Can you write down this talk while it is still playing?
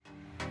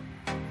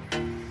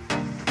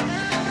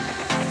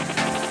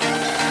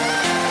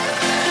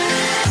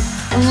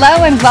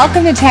Hello and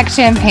welcome to Tech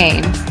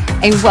Champagne,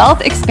 a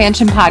wealth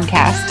expansion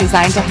podcast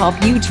designed to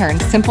help you turn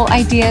simple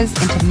ideas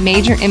into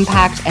major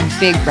impact and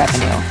big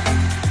revenue.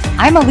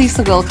 I'm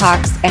Elisa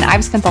Wilcox, and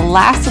I've spent the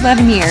last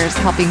 11 years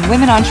helping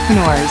women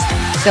entrepreneurs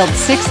build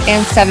 6-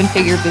 and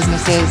 7-figure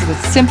businesses with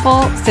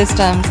simple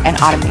systems and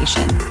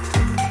automation.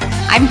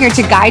 I'm here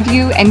to guide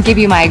you and give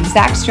you my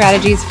exact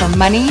strategies for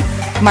money,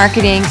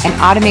 marketing, and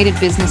automated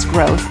business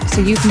growth so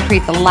you can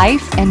create the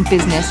life and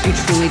business you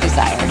truly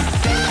desire.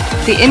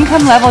 The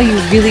income level you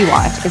really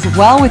want is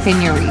well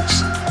within your reach.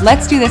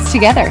 Let's do this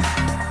together.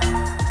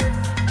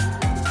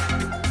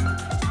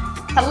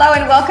 Hello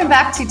and welcome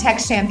back to Tech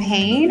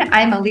Champagne.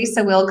 I'm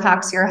Elisa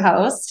Wilcox, your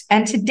host,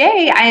 and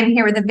today I am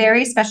here with a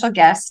very special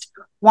guest,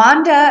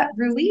 Wanda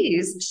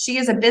Ruiz. She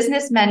is a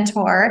business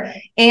mentor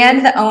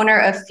and the owner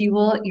of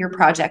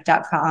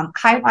FuelYourProject.com.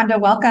 Hi, Wanda.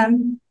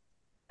 Welcome.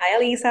 Hi,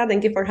 Elisa.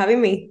 Thank you for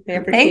having me. I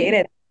appreciate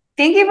it.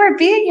 Thank you for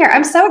being here.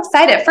 I'm so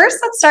excited. First,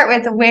 let's start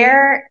with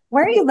where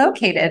are you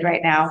located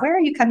right now? Where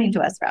are you coming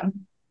to us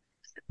from?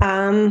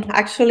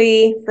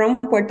 Actually from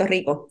Puerto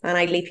Rico, and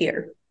I live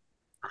here.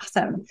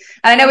 Awesome.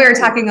 I know we were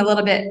talking a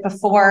little bit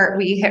before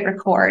we hit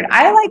record.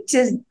 I like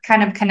to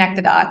kind of connect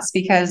the dots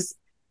because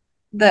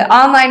the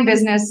online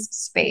business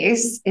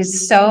space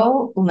is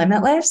so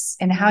limitless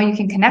in how you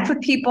can connect with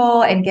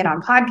people and get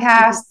on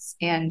podcasts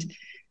and,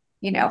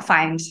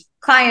 find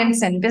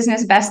clients and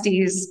business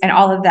besties and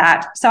all of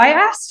that. So I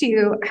asked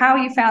you how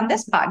you found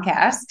this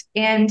podcast,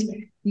 and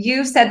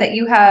you said that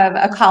you have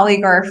a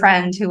colleague or a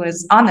friend who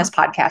was on this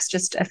podcast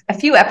just a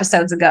few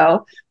episodes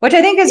ago, which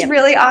I think is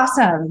really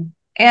awesome.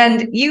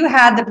 And you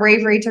had the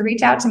bravery to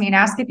reach out to me and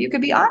ask if you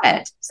could be on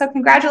it. So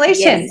congratulations.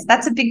 Yes.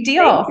 That's a big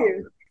deal. Thank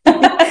you.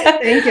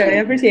 Thank you.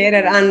 I appreciate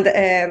it. And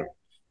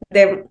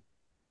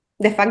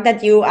the fact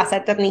that you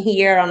accepted me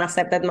here and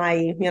accepted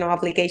my,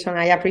 application,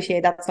 I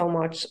appreciate that so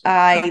much.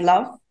 I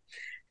love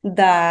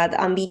that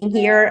I'm being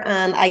here,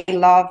 and I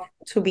love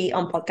to be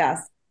on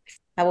podcasts.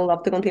 I would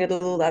love to continue to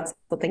do that.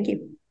 So thank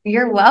you.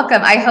 You're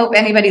welcome. I hope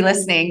anybody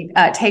listening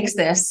takes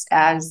this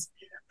as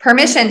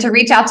permission to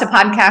reach out to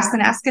podcasts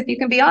and ask if you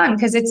can be on,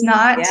 because it's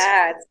not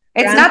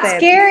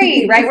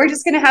scary, right? We're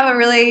just going to have a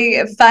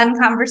really fun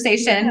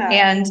conversation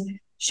and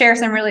share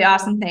some really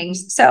awesome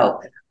things.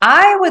 So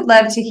I would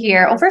love to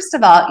hear, well, first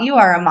of all, you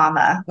are a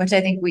mama, which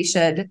I think we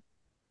should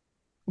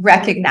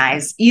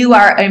recognize. You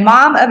are a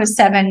mom of a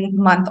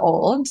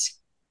 7-month-old.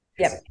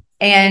 Yep.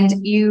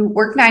 And you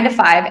work 9 to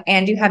 5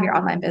 and you have your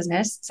online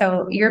business.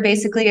 So you're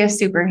basically a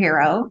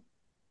superhero,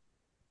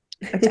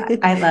 which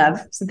I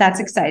love. So that's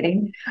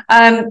exciting.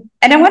 And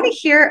I want to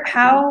hear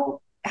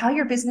how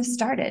your business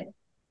started.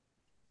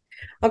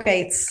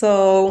 Okay.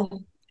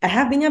 So I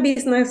have been a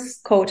business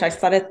coach. I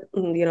started,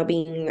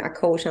 being a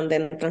coach and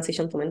then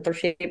transitioned to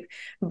mentorship.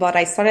 But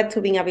I started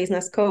to being a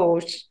business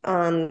coach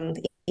in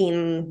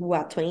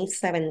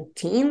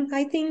 2017,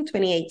 I think,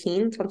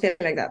 2018, something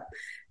like that.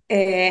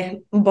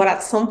 But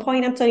at some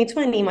point in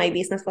 2020, my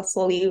business was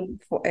solely,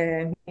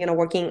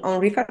 working on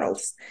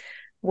referrals.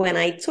 When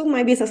I took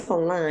my business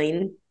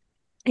online,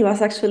 it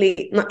was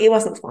actually it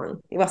wasn't fun.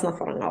 It was not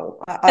fun at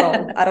all. I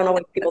don't know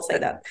why people say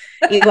that.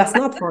 It was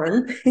not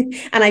fun.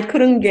 And I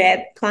couldn't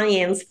get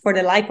clients for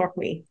the life of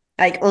me,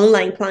 like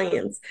online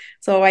clients.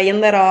 So I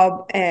ended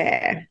up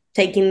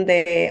taking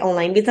the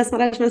online business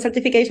management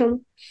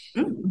certification.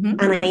 Mm-hmm.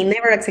 And I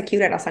never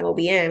executed as an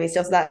OBM. It's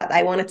just that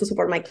I wanted to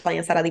support my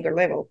clients at a deeper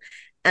level.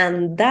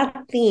 And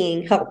that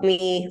thing helped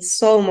me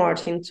so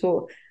much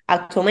into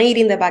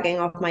automating the back end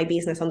of my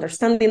business,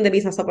 understanding the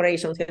business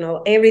operations,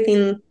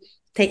 everything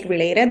tech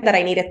related that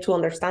I needed to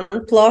understand,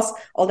 plus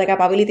all the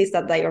capabilities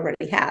that I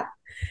already had.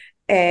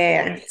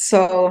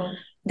 So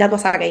that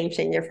was a game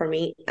changer for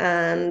me.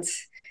 And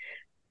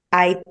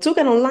I took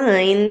it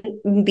online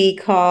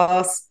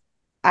because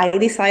I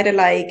decided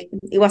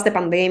it was the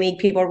pandemic,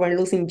 people were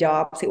losing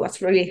jobs. It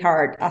was really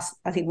hard as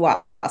it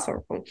was.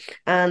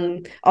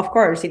 And of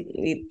course,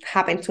 it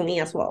happened to me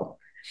as well.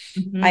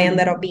 Mm-hmm. I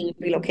ended up being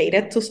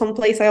relocated to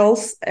someplace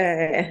else,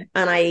 and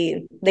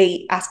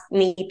they asked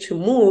me to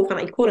move, and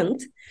I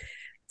couldn't.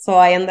 So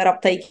I ended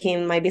up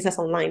taking my business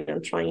online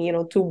and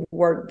trying, to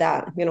work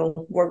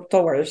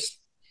towards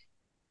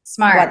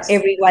what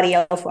everybody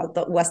else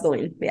was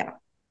doing. Yeah.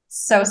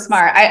 So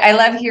smart. I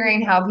love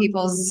hearing how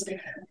people's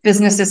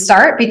businesses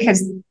start,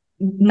 because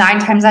 9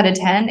 times out of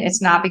 10,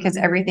 it's not because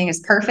everything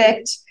is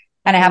perfect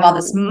and I have all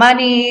this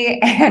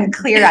money and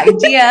clear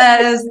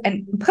ideas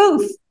and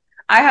poof,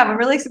 I have a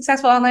really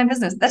successful online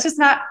business. That's just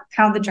not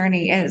how the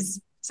journey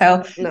is.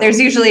 So there's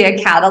usually a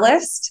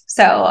catalyst.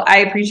 So I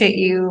appreciate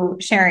you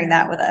sharing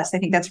that with us. I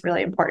think that's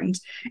really important.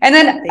 And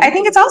then I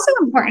think it's also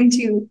important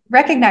to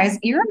recognize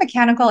you're a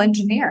mechanical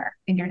engineer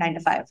in your 9 to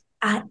 5.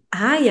 I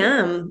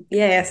am.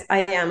 Yes, I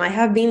am. I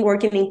have been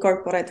working in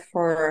corporate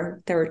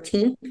for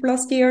 13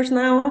 plus years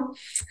now.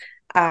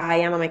 I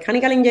am a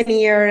mechanical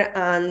engineer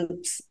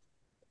and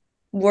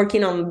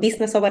working on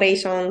business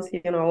operations,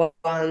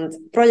 and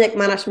project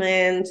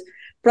management,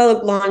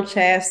 product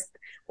launches,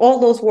 all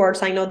those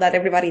words, I know that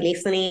everybody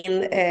listening,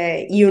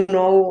 and you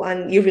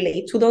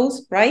relate to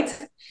those, right?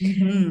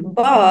 Mm-hmm.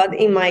 But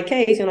in my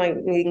case,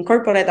 in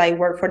corporate, I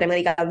work for the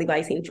medical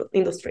device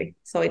industry.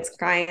 So it's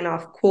kind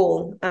of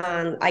cool.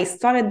 And I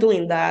started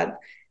doing that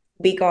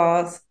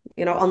because,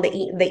 on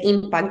the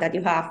impact that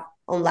you have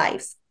on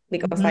lives,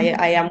 because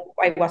Mm-hmm.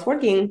 I was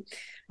working,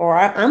 or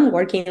I'm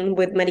working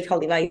with medical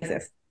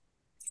devices.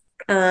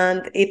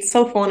 And it's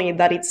so funny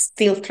that it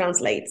still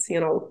translates,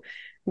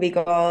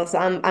 because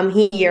I'm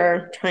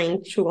here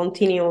trying to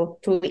continue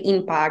to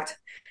impact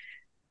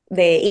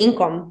the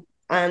income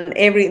and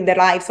the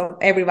lives of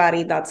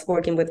everybody that's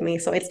working with me.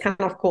 So it's kind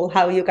of cool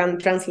how you can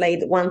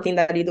translate one thing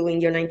that you do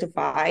in your 9 to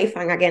 5,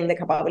 and again, the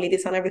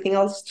capabilities and everything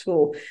else,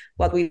 to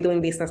what we do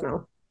in business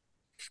now.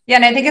 Yeah.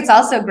 And I think it's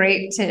also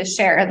great to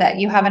share that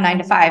you have a 9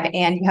 to 5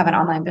 and you have an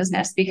online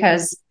business,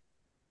 because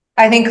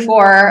I think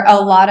for a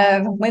lot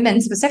of women,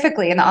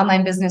 specifically in the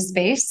online business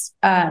space,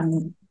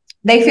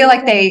 they feel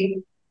like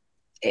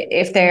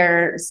if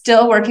they're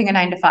still working a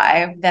 9 to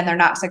 5, then they're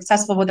not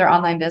successful with their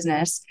online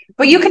business.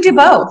 But you can do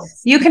both.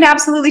 You can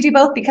absolutely do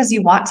both because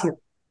you want to.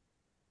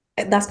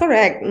 That's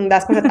correct.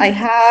 That's correct. I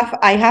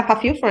have a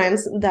few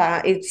friends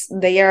that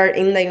they are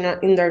in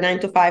their 9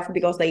 to 5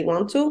 because they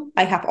want to.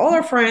 I have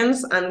other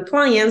friends and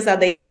clients that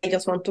they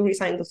just want to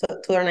resign to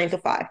their 9 to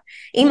 5.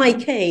 In my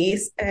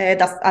case,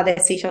 that's a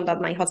decision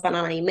that my husband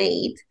and I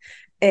made,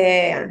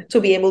 to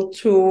be able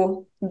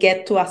to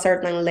get to a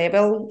certain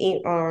level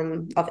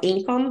of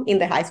income in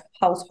the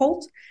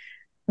household,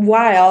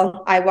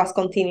 while I was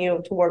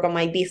continuing to work on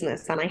my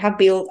business. And I have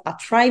built a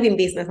thriving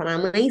business, an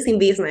amazing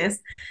business,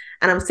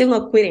 and I'm still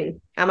not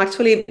quitting. I'm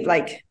actually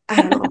like,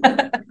 I don't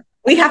know.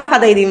 We have a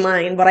date in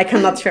mind, but I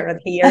cannot share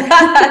it here.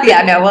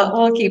 Yeah, no,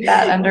 we'll keep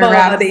that under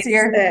wraps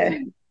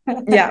here.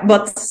 Yeah,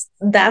 but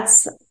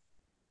that's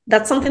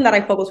something that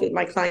I focus with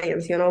my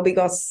clients,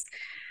 because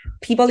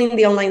people in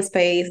the online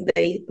space,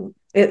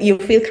 you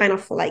feel kind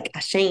of like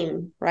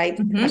ashamed, right?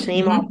 Mm-hmm,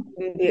 Ashamed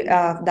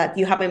of that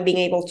you haven't been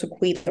able to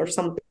quit or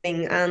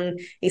something. And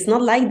it's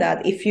not like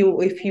that. If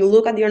you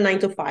look at your 9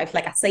 to 5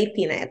 like a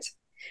safety net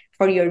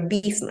for your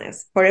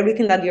business, for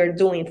everything that you're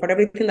doing, for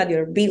everything that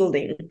you're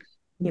building,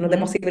 the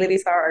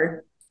possibilities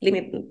are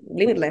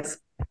limitless.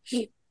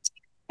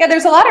 Yeah,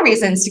 there's a lot of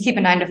reasons to keep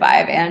a 9 to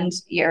 5 and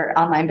your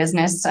online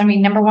business. I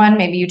mean, number one,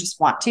 maybe you just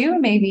want to.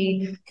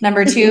 Maybe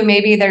number two,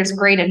 maybe there's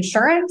great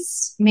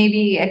insurance.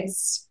 Maybe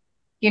it's,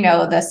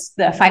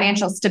 the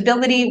financial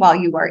stability while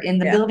you are in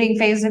the building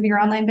phase of your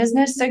online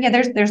business. So yeah,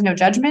 there's no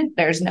judgment.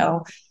 There's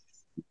no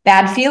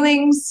bad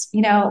feelings.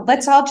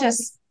 Let's all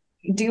just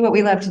do what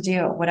we love to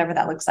do, whatever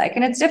that looks like.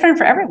 And it's different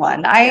for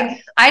everyone.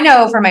 I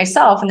know for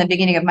myself, in the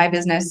beginning of my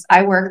business,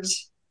 I worked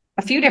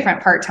a few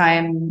different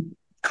part-time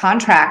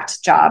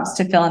contract jobs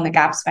to fill in the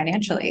gaps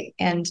financially.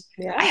 And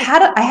I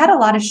had a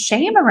lot of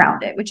shame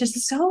around it, which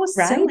is so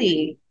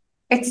silly.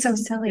 It's so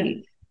silly.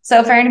 Yeah.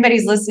 So for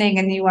anybody's listening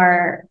and you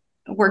are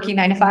working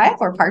 9 to 5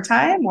 or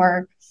part-time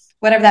or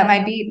whatever that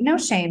might be, no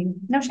shame.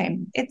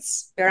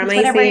 It's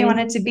whatever you want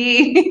it to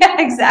be. Yeah,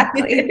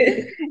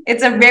 exactly.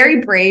 It's a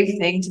very brave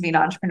thing to be an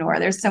entrepreneur.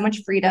 There's so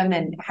much freedom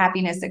and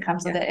happiness that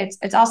comes with it.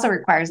 It also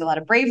requires a lot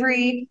of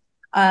bravery,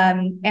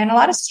 and a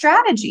lot of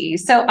strategy.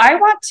 So I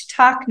want to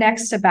talk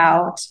next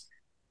about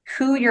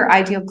who your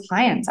ideal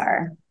clients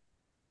are.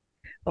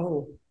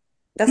 Oh,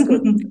 that's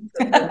good.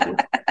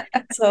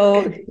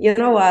 So you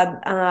know what?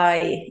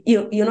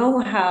 You know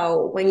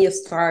how when you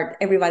start,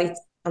 everybody's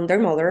on their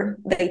mother,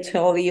 they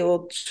tell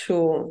you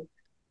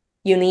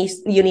you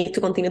need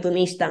to continue to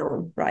niche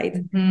down, right?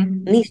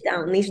 Mm-hmm.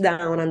 Niche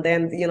down, and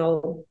then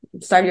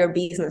start your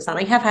business. And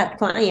I have had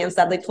clients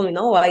that they told me,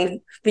 no, I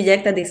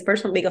rejected this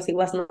person because it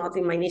was not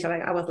in my niche.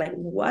 I was like,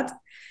 what?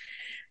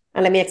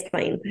 And let me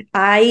explain.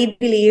 I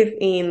believe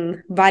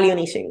in value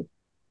niching.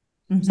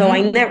 Mm-hmm. So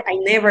I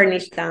never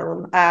niche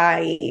down.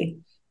 I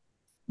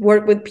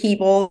work with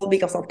people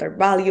because of their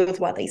values,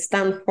 what they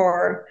stand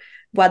for,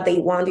 what they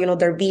want,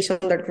 their vision,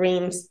 their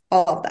dreams,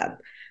 all of that.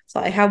 So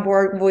I have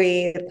worked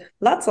with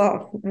lots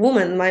of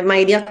women. My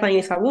ideal client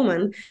is a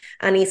woman,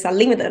 and it's a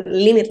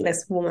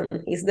limitless woman.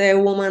 It's the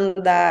woman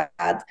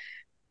that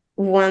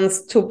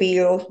wants to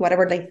build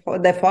whatever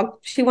the fuck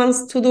she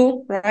wants to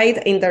do, right?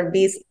 In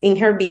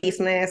her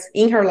business,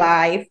 in her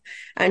life,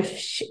 and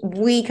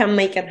we can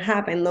make it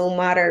happen no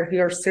matter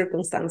your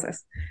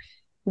circumstances.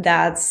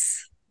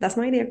 That's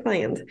my ideal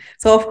client.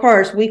 So of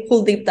course we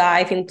could deep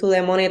dive into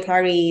the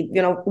monetary,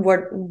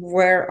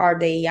 where are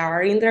they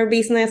in their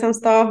business and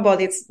stuff, but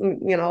it's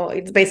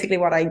basically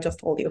what I just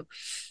told you.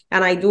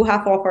 And I do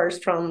have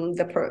offers from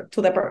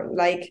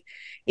like,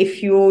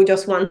 if you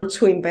just want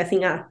to invest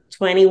in a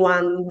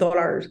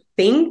 $21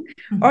 thing,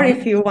 mm-hmm. or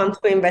if you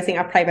want to invest in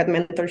a private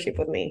mentorship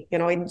with me,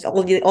 it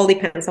all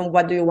depends on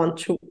what do you want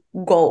to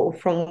go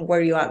from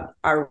where you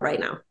are right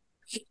now.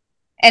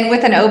 And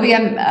with an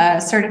OBM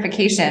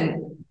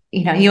certification,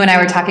 you and I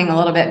were talking a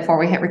little bit before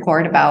we hit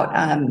record about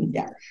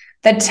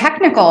the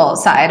technical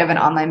side of an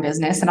online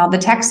business and all the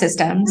tech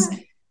systems.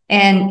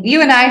 And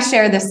you and I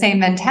share the same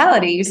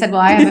mentality. You said, well,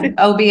 I have an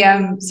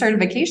OBM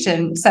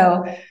certification.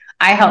 So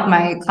I help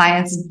my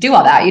clients do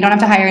all that. You don't have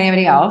to hire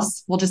anybody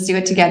else. We'll just do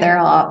it together.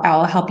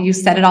 I'll help you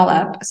set it all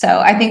up. So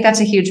I think that's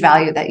a huge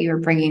value that you're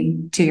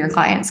bringing to your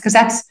clients, because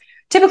that's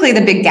typically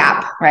the big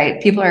gap, right?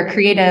 People are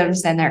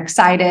creatives and they're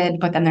excited,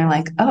 but then they're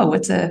like, oh,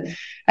 what's a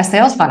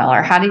sales funnel,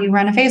 or how do you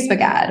run a Facebook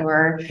ad,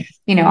 or,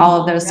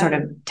 all of those sort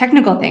of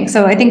technical things.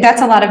 So I think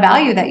that's a lot of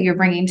value that you're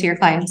bringing to your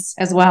clients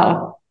as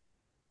well.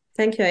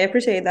 Thank you. I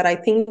appreciate that. I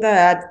think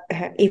that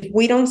if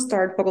we don't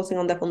start focusing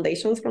on the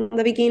foundations from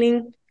the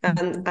beginning,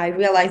 and I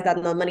realize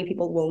that not many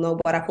people will know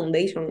what a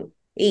foundation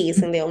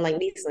is in the online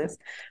business,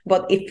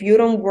 but if you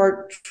don't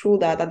work through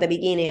that at the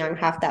beginning and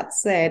have that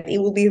set, it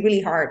will be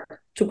really hard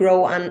to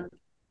grow and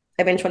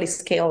eventually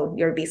scale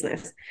your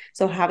business.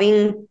 So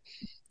having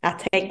a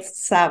tech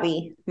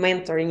savvy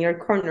mentor in your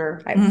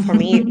corner, for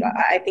me,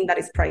 I think that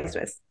is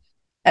priceless.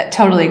 I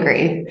totally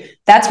agree.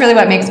 That's really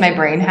what makes my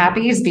brain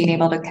happy, is being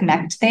able to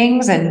connect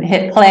things and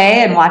hit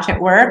play and watch it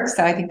work.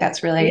 So I think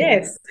that's really,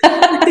 yes.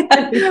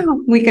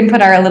 We can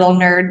put our little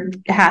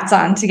nerd hats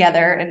on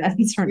together, and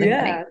that's really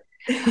funny.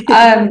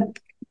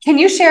 Can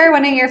you share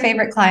one of your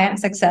favorite client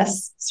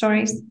success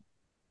stories?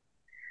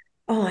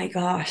 Oh my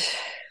gosh.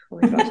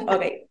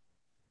 Okay.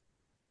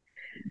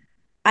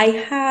 I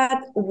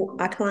had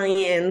a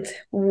client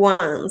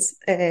once,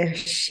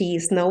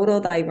 she's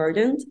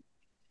neurodivergent.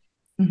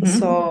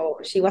 So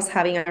she was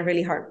having a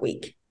really hard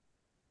week,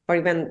 or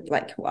even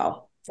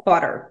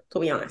quarter, to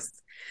be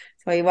honest.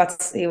 So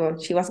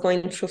she was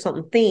going through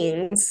some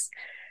things,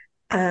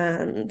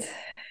 and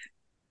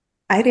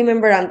I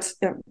remember, and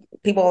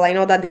people, I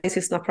know that this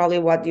is not probably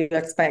what you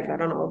expect. I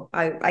don't know.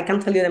 I can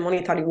tell you the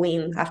monetary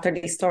win after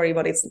this story,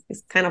 but it's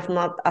kind of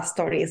not a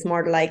story. It's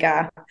more like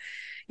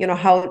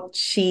how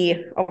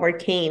she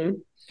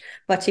overcame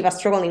what she was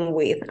struggling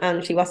with,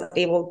 and she was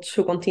able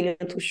to continue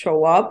to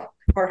show up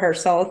for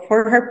herself,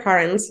 for her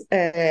parents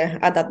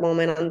at that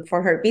moment, and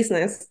for her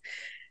business,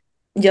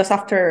 just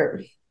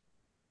after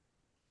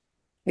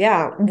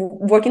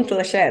working through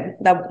the shed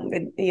that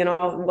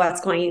what's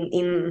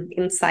going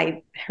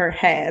inside her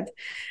head.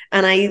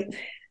 And I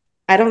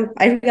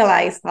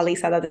realized,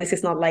 Alyssa, that this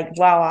is not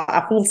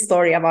a full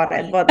story about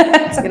it, but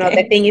okay.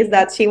 The thing is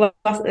that she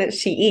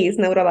is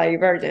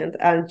neurodivergent,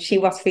 and she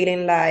was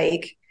feeling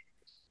like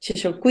she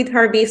should quit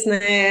her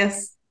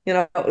business.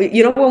 When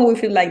we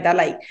feel like that,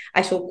 like,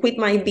 I should quit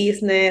my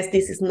business,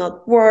 this is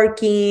not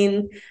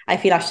working, I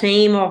feel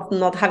ashamed of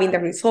not having the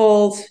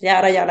results,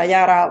 yada yada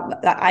yada.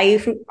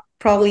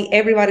 Probably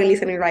everybody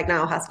listening right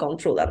now has gone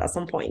through that at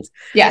some point.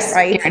 Yes,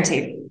 right?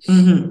 Guaranteed.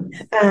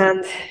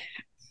 And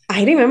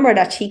I remember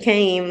that she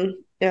came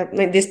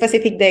this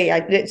specific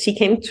day. She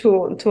came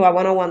to a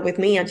one-on-one with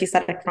me, and she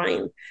started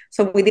crying.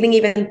 So we didn't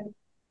even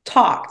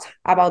talk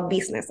about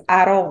business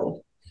at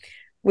all.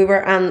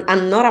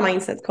 I'm not a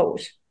mindset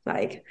coach.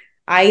 Like,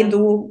 I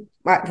do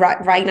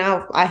right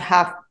now, I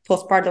have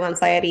postpartum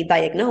anxiety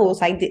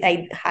diagnosed. I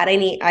didn't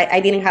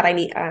have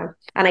an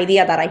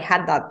idea that I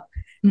had that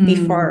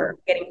before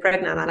getting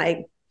pregnant, and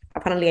I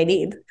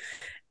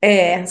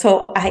did.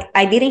 So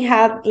I didn't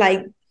have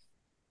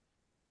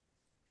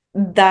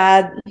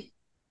that.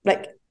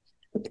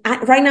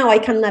 Right now I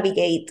can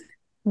navigate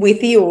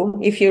with you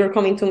if you're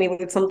coming to me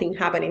with something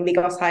happening,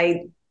 because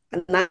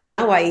now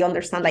I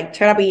understand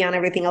therapy and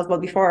everything else, but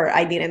before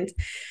I didn't.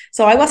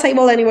 So I was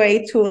able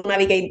anyway to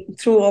navigate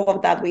through all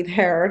of that with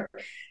her.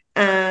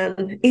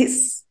 And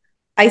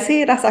I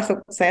see it as a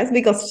success,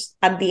 because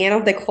at the end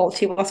of the call,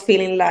 she was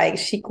feeling like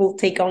she could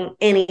take on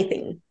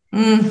anything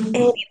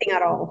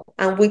at all,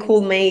 and we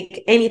could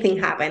make anything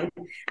happen.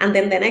 And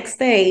then the next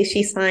day,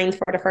 she signed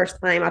for the first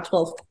time a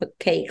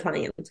 12K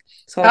client.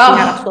 So she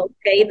had a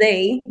 12K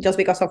day just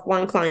because of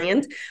one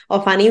client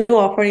of a new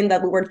offering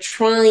that we were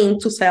trying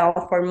to sell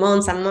for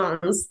months and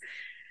months.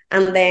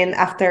 And then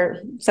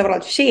after several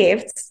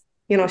shifts,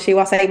 she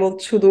was able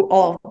to do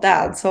all of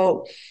that.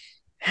 So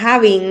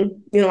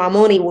having, a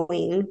money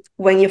win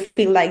when you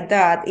feel like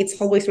that, it's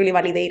always really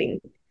validating.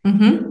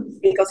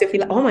 Because you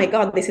feel like, oh my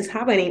God, this is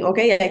happening.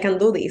 Okay, I can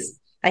do this.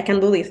 I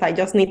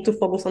just need to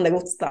focus on the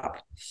good stuff.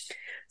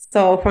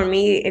 So for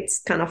me,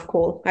 it's kind of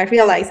cool. I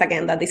realize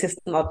again that this is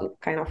not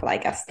kind of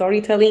like a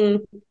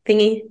storytelling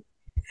thingy.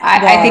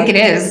 I think it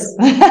is.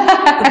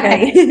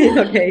 Okay.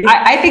 Okay.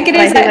 I think it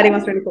is. I think that it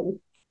was really cool.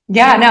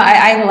 Yeah, no,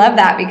 I love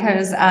that,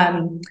 because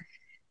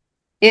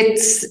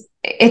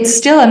it's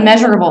still a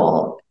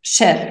measurable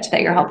shift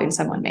that you're helping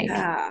someone make.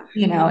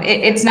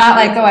 It's not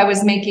like, I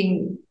was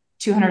making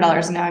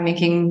 $200 and now I'm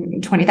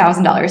making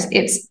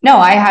 $20,000.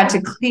 I had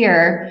to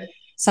clear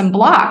some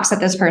blocks that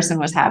this person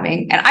was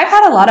having. And I've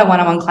had a lot of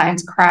one-on-one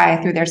clients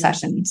cry through their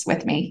sessions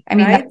with me. I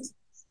mean, right?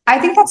 I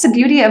think that's the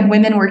beauty of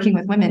women working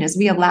with women, is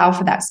we allow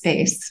for that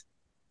space.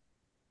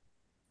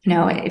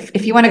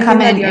 If you want to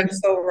come in. You're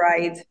so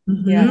right.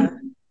 Yeah.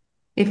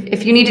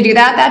 If you need to do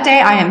that day,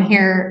 I am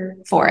here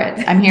for it.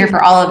 I'm here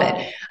for all of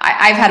it.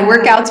 I've had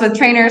workouts with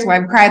trainers where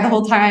I've cried the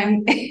whole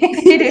time.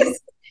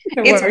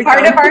 It's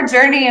part of our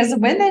journey as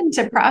women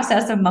to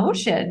process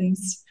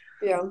emotions.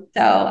 Yeah.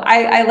 So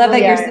I love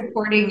that you're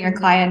supporting your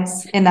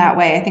clients in that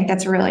way. I think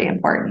that's really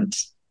important.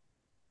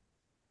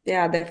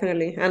 Yeah,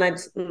 definitely. And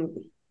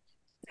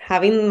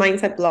having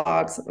mindset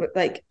blogs,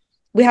 like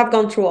we have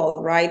gone through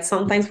all, right?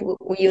 Sometimes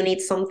you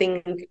need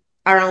something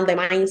around the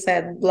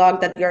mindset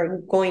blog that you're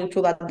going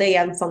through that day,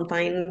 and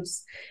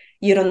sometimes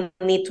you don't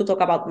need to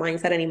talk about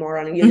mindset anymore,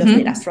 and you just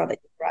need a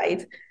strategy,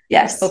 right?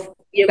 Yes. So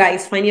you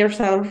guys find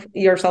yourself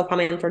a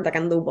mentor that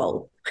can do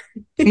both.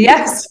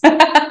 Yes.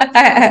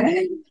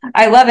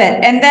 I love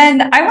it. And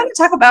then I want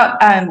to talk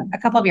about a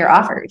couple of your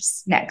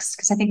offers next,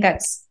 because I think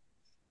that's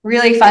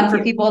really fun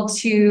for people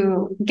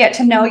to get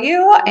to know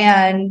you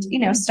and,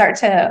 start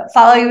to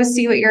follow you,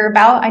 see what you're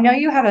about. I know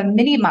you have a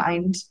mini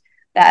mind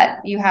that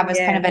you have as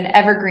kind of an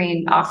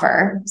evergreen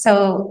offer.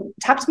 So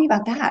talk to me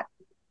about that.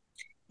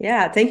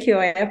 Yeah, thank you.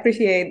 I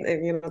appreciate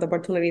the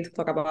opportunity to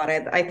talk about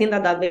it. I think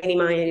that mini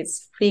mind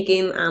is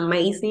freaking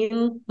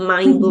amazing,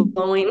 mind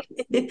blowing.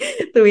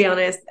 To be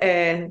honest,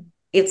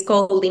 it's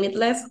called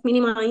Limitless Mini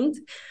Mind,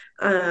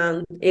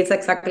 and it's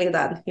exactly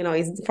that.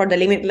 It's for the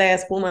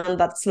limitless woman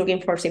that's looking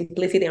for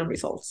simplicity and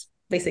results,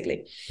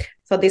 basically.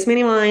 So this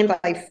mini mind,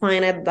 I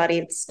find it that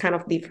it's kind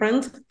of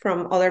different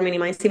from other mini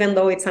minds, even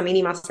though it's a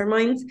mini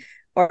mastermind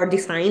or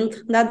designed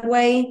that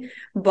way,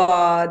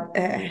 but.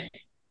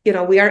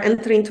 We are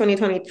entering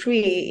 2023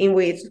 in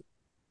which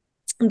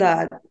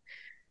that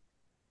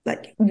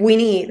like we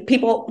need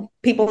people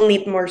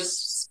need more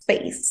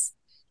space.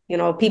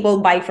 People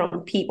buy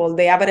from people.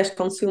 The average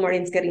consumer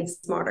is getting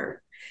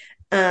smarter,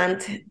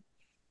 and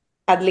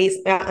at least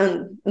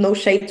and no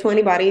shade to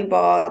anybody,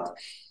 but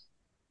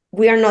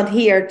we are not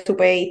here to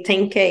pay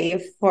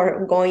 10K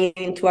for going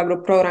into a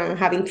group program and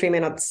having 3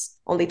 minutes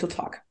only to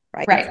talk,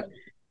 right?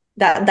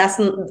 That's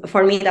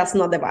for me, that's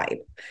not the vibe.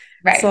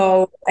 Right.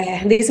 So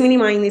this mini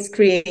mind is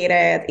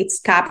created, it's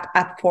capped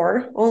at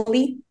 4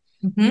 only.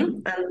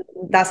 And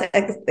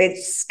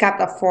it's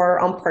capped at 4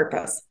 on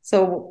purpose.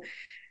 So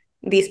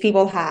these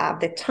people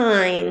have the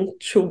time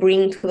to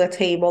bring to the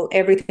table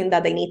everything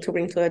that they need to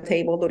bring to the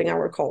table during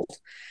our calls.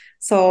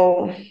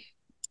 So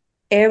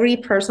every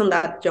person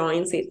that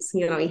joins, it's,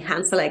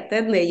 hand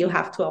selected, you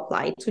have to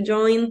apply to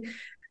join.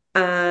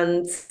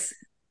 And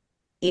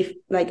if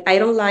I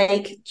don't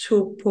like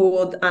to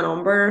put a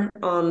number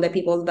on the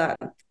people that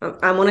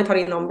a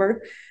monetary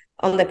number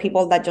on the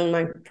people that join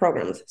my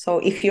programs. So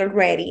if you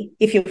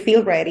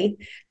feel ready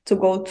to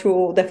go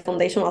through the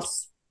foundational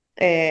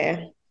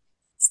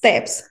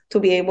steps to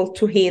be able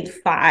to hit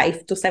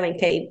 5 to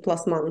 7K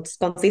plus months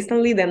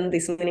consistently, then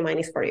this mini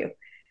mind is for you.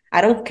 I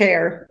don't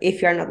care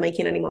if you're not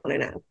making any money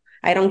now.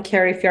 I don't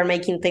care if you're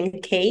making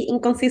 10K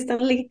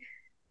inconsistently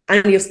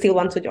and you still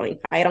want to join.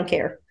 I don't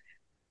care.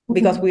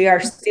 Because we are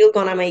still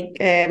gonna make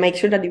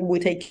sure that we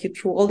take you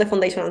through all the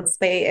foundational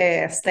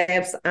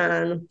steps,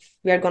 and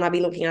we are gonna be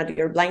looking at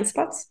your blind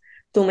spots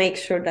to make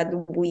sure that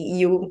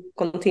you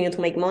continue to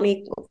make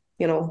money,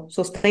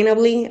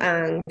 sustainably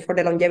and for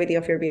the longevity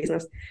of your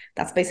business.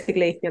 That's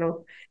basically,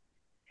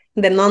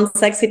 the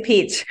non-sexy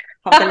pitch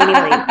of the mini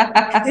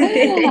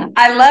mind.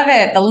 I love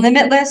it. The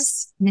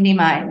limitless mini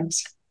mind.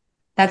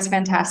 That's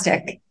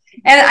fantastic.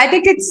 And I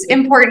think it's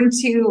important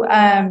to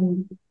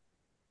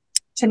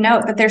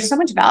note that there's so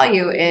much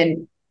value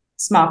in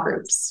small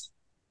groups.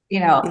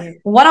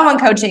 One-on-one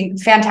coaching,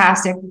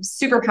 fantastic,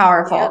 super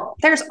powerful. Yeah.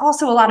 There's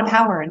also a lot of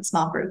power in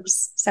small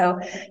groups. So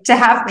to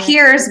have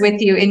peers with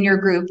you in your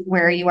group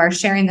where you are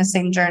sharing the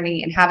same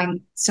journey and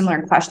having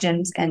similar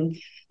questions and,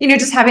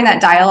 just having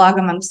that dialogue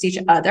amongst each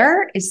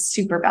other is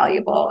super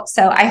valuable.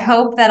 So I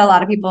hope that a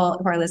lot of people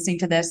who are listening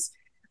to this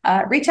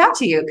reach out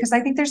to you, because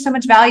I think there's so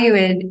much value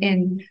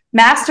in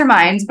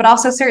masterminds, but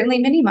also certainly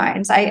mini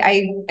minds.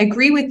 I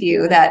agree with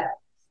you that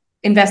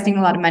investing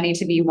a lot of money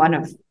to be one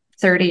of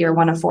 30 or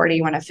one of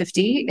 40, one of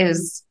 50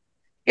 is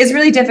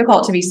really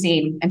difficult to be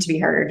seen and to be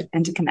heard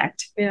and to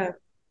connect. Yeah.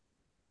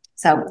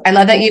 So I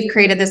love that you've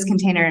created this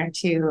container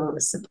to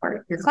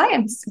support your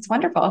clients. It's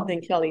wonderful.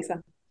 Thank you,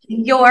 Alisa.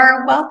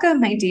 You're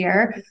welcome, my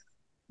dear.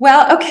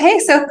 Well, okay.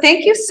 So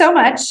thank you so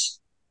much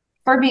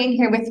for being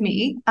here with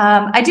me.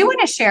 I do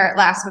want to share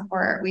last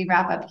before we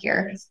wrap up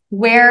here,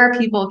 where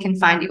people can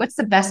find you. What's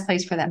the best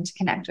place for them to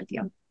connect with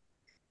you?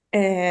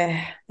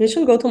 You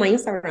should go to my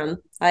Instagram.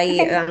 I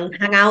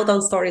hang out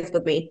on stories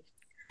with me.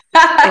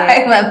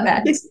 I love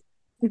that.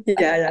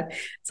 Yeah.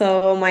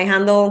 So my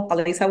handle,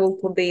 Alisa will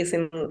put this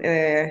in,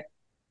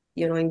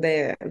 in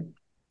the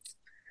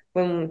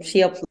when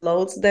she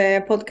uploads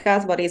the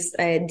podcast, but it's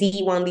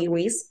D1D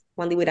Ruiz,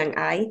 1D with an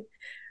I.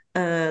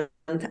 And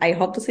I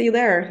hope to see you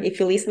there. If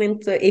you're listening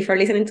to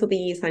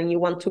this and you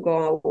want to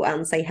go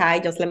and say hi,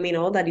 just let me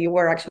know that you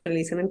were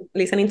actually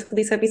listening to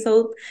this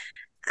episode.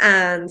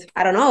 And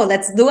I don't know,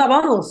 let's do a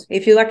bonus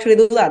if you actually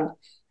do that.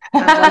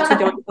 I want to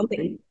join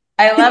something.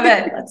 I love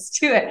it. Let's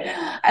do it.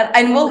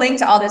 And we'll link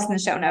to all this in the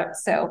show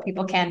notes so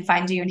people can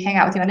find you and hang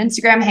out with you on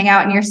Instagram, hang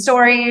out in your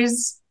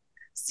stories,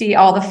 see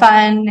all the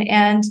fun,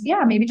 and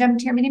maybe jump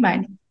into your mini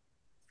mind.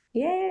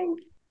 Yay.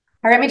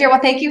 All right, my dear. Well,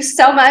 thank you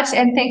so much.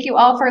 And thank you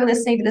all for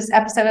listening to this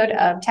episode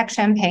of Tech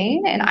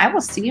Champagne. And I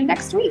will see you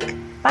next week.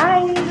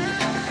 Bye.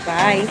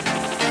 Bye.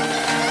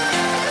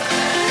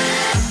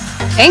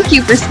 Thank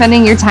you for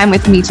spending your time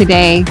with me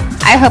today.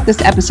 I hope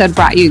this episode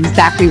brought you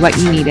exactly what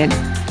you needed.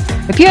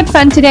 If you had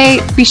fun today,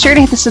 be sure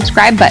to hit the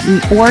subscribe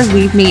button or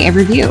leave me a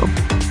review.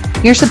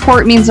 Your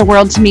support means the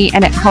world to me,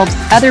 and it helps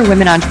other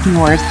women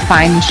entrepreneurs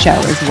find the show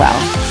as well.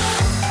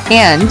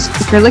 And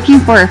if you're looking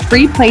for a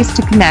free place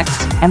to connect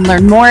and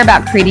learn more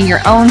about creating your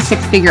own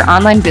six-figure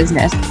online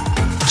business,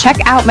 check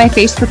out my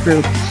Facebook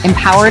group,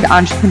 Empowered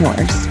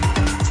Entrepreneurs.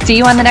 See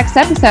you on the next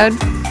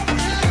episode.